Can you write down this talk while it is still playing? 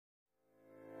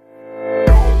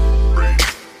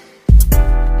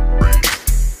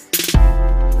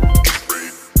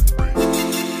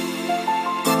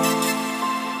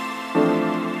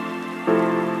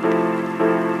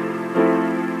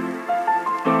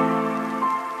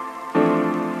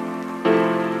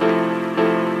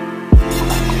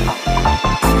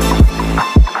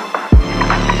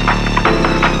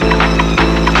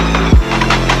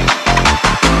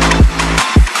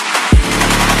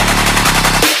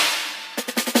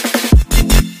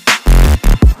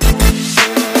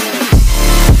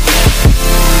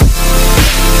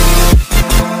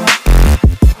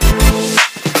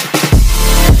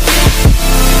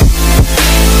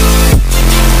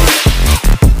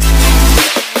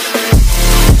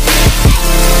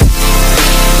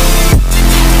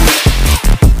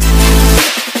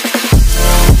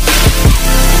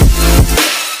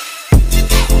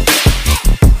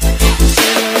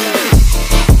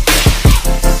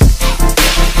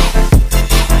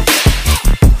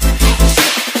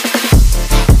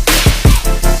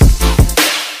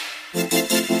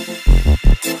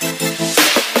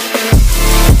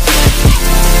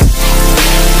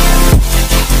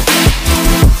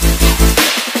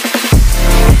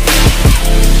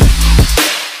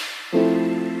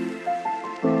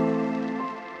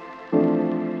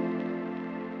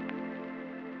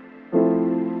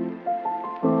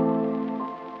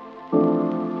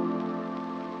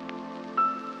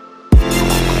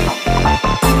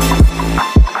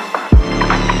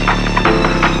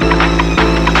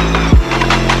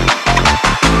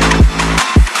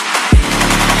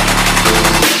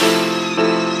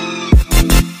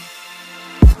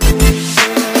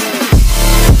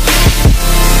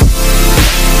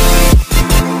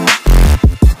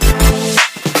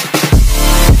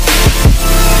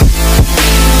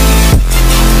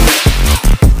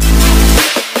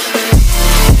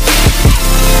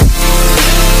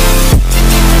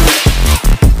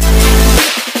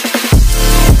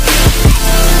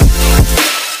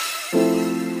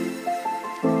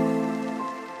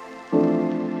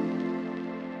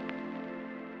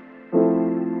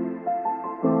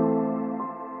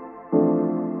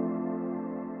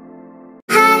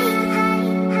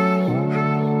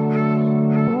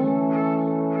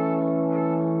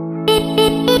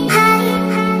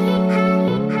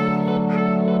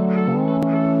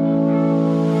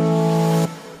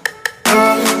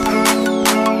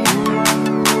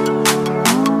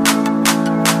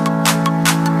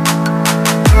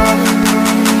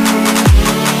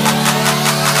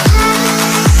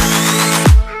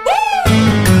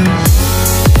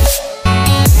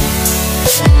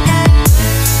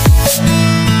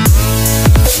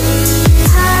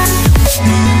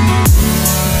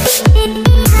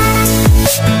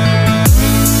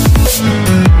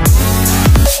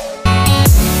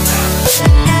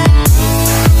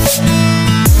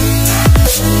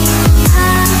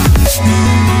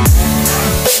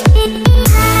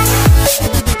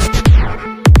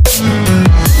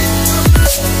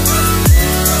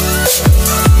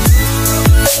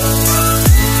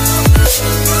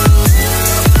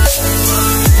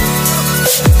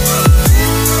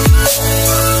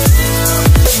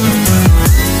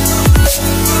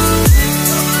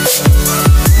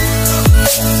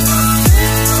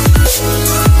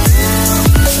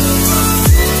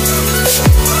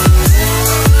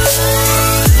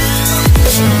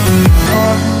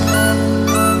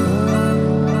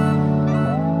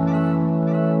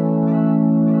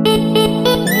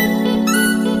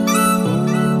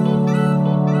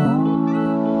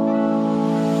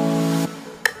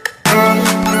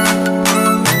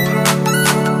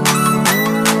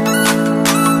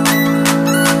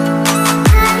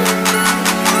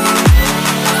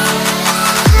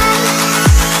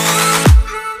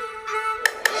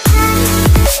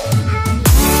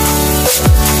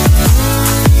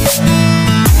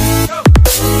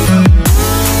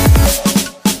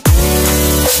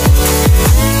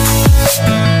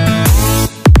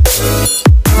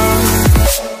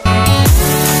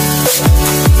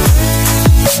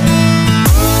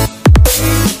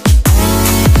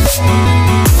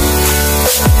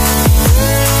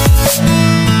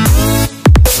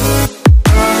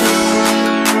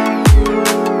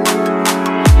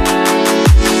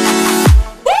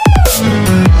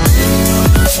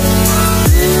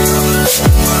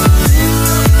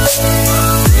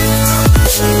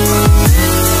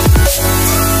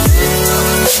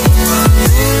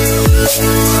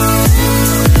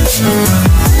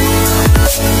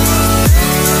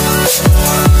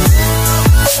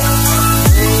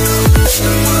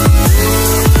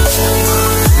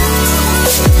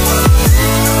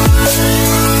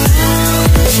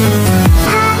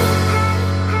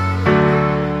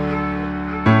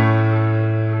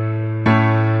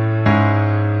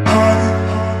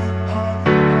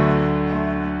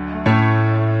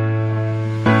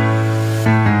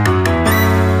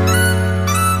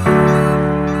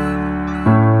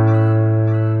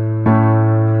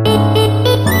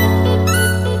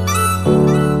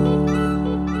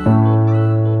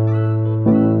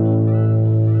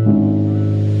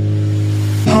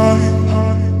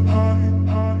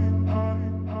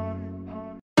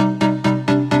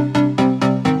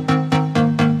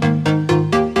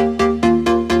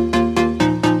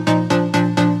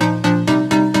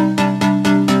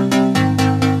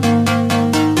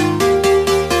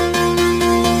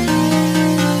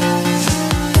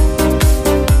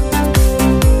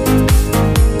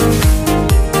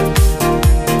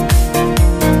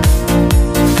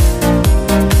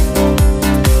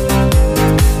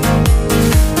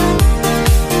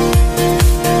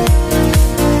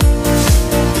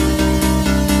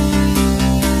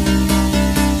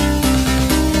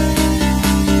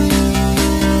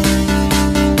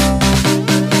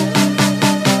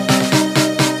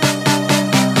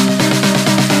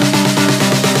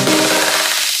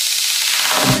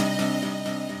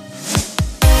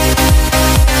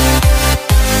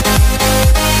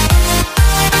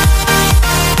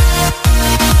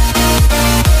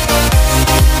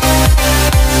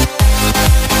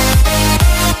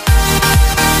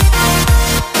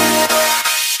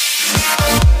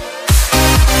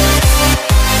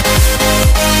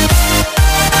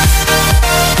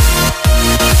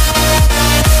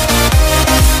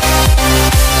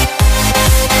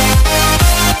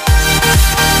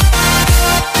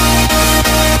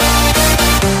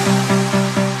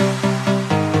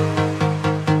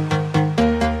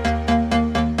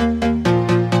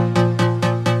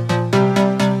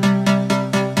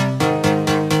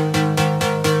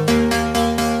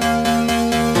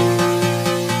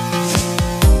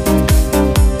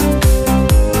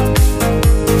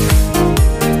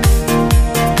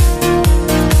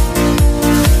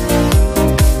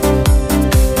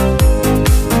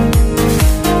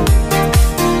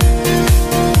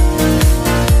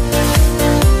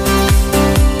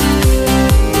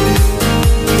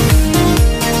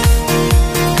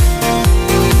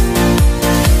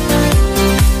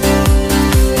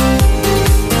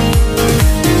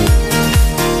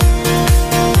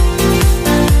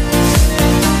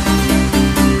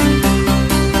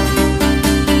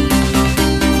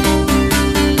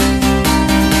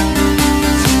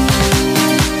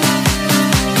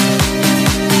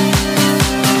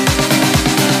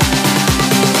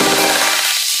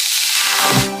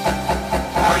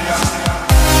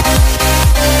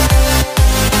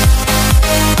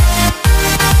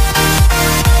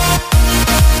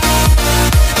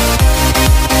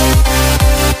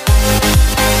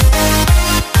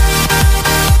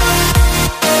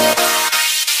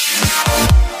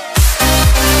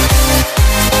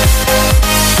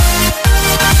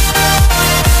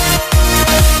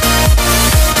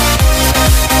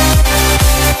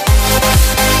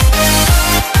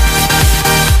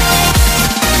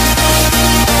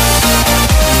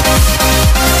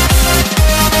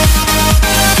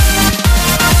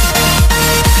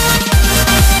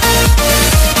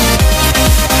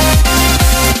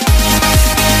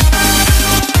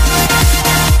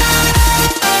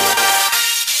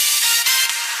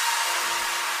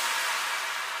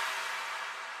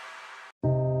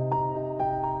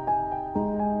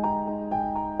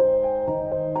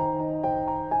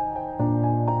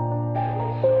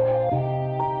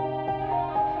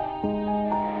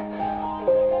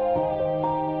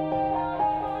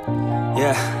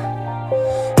Yeah.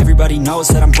 Everybody knows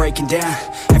that I'm breaking down.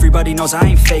 Everybody knows I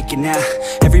ain't faking now.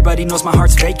 Everybody knows my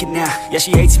heart's vacant now. Yeah,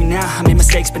 she hates me now, I made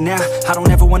mistakes but now I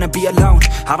don't ever wanna be alone.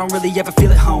 I don't really ever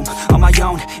feel at home. On my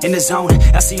own, in the zone,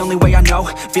 that's the only way I know.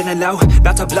 Feeling low,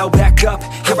 about to blow back up.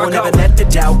 Here I won't ever let the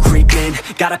doubt creep in.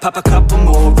 Gotta pop a couple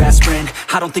more aspirin.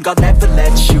 I don't think I'll ever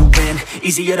let you in.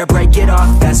 Easier to break it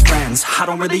off as friends. I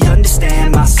don't really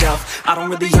understand myself. I don't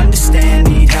really understand,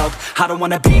 need help. I don't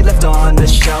wanna be left on the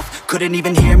shelf. Couldn't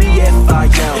even hear me if I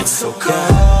yelled. It's so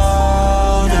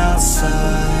cold outside,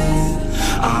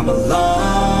 I'm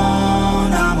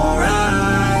alone, I'm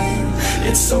alright.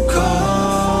 It's so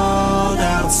cold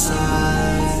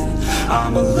outside,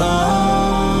 I'm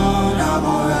alone, I'm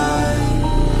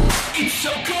alright. It's so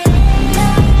cold.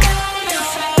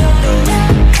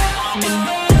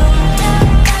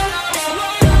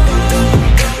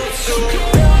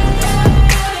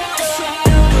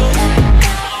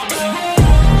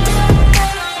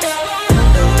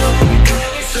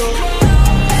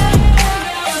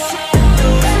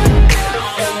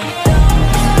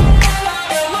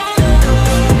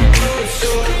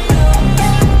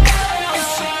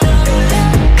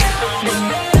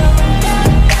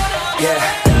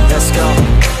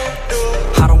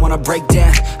 Break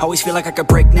down, always feel like I could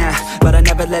break now, but I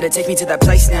never let it take me to that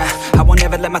place now. I won't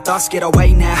ever let my thoughts get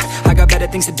away now. I got better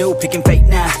things to do, picking fate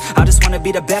now. I just wanna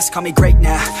be the best, call me great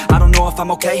now. I don't know if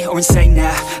I'm okay or insane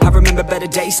now. I remember better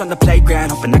days on the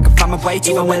playground, hoping I can find my way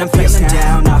to even when I'm feeling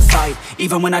down. I fight,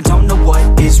 even when I don't know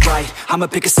what is right. I'ma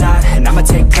pick a side, and I'ma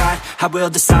take pride. I will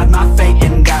decide my fate,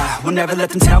 and I will never let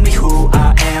them tell me who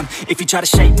I am. If you try to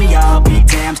shape me, I'll be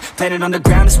damned. Planet on the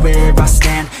ground is where I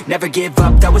stand. Never give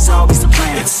up, that was always the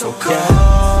plan. It's so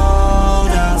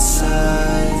cold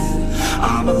outside,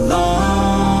 I'm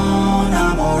alone,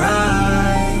 I'm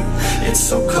alright. It's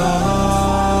so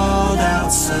cold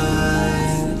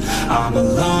outside, I'm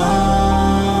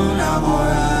alone, I'm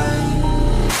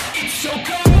alright. It's so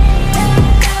cold.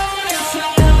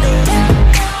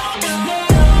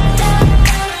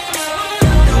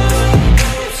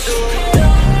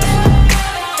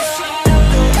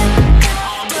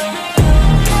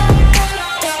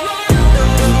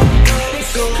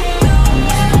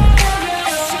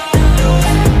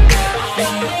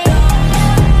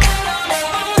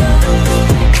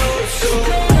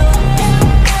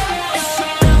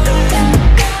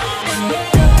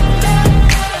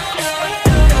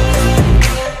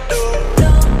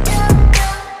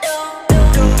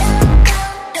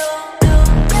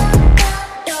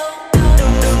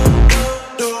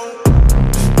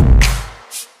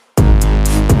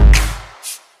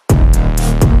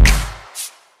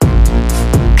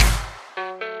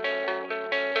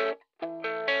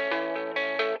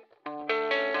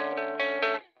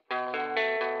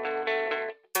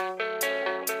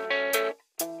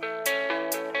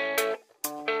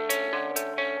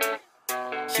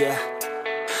 Yeah,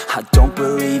 I don't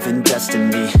believe in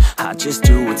destiny, I just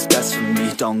do what's best for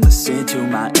me. Don't listen to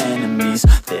my enemies,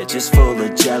 they're just full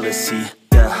of jealousy.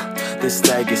 Yeah, this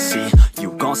legacy,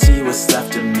 you gon' see what's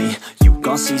left of me. You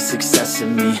gon' see success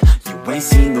in me, you ain't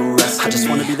seen the rest of me. I just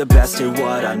wanna be the best at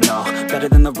what I know, better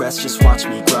than the rest, just watch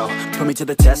me grow. Put me to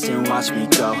the test and watch me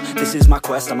go. This is my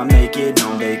quest, I'ma make it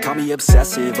known. They call me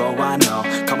obsessive, oh I know.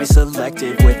 Call me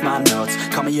selective with my notes,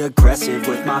 call me aggressive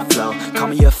with my flow. Call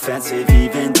me offensive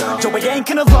even though Joe, I ain't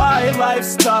gonna lie,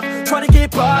 life's tough. Try to get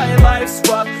by, life's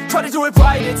rough. Try to do it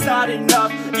right, it's not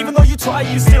enough. Even though you try,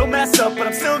 you still mess up. But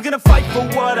I'm still gonna fight for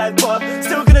what I love.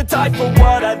 Still gonna die for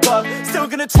what I love. Still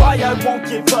gonna try, I won't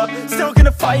give up. Still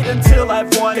gonna fight until I've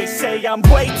won. They say I'm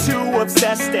way too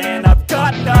obsessed and I've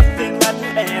got nothing left,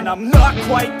 and I'm not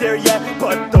quite there yet,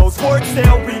 but those words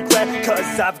they'll regret.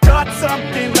 Cause I've got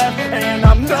something left and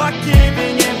I'm not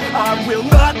giving in. I will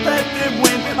not let them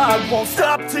win, I won't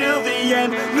stop till the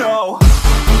end, no.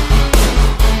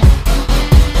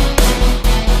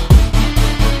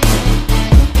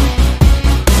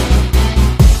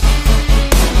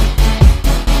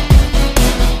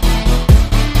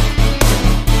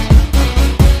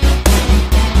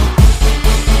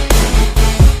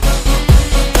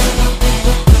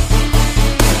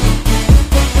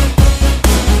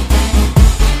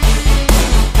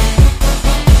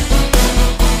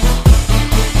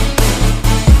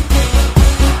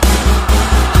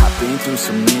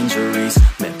 Some injuries,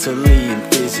 mentally and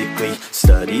physically.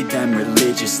 Studied them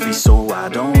religiously so I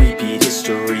don't repeat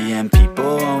history. And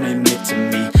people won't admit to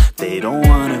me they don't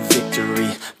want a victory.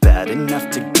 Bad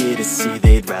enough to get a C,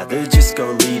 they'd rather just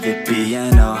go leave it be.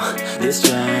 And oh, this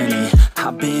journey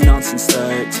I've been on since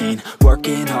 13.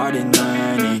 Working hard and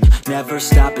learning, never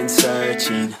stopping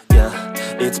searching.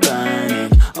 Yeah, it's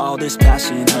burning. All this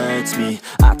passion hurts me.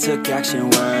 I took action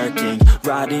working,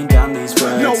 writing down these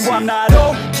words. No, I'm not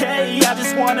okay, I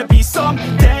just wanna be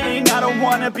something. I don't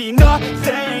wanna be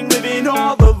nothing, living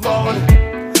all alone.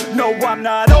 No, I'm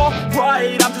not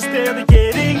alright, I'm just barely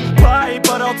getting by.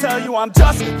 But I'll tell you I'm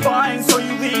just fine, so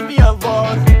you leave me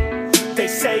alone. They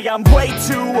say I'm way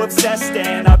too obsessed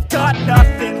and I've got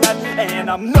nothing left, and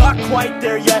I'm not quite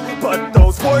there yet, but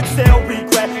those words they'll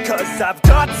regret. Cause I've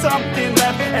got something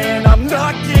left and I'm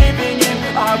not giving in.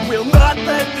 I will not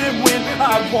let them win,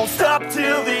 I won't stop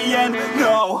till the end,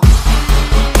 no.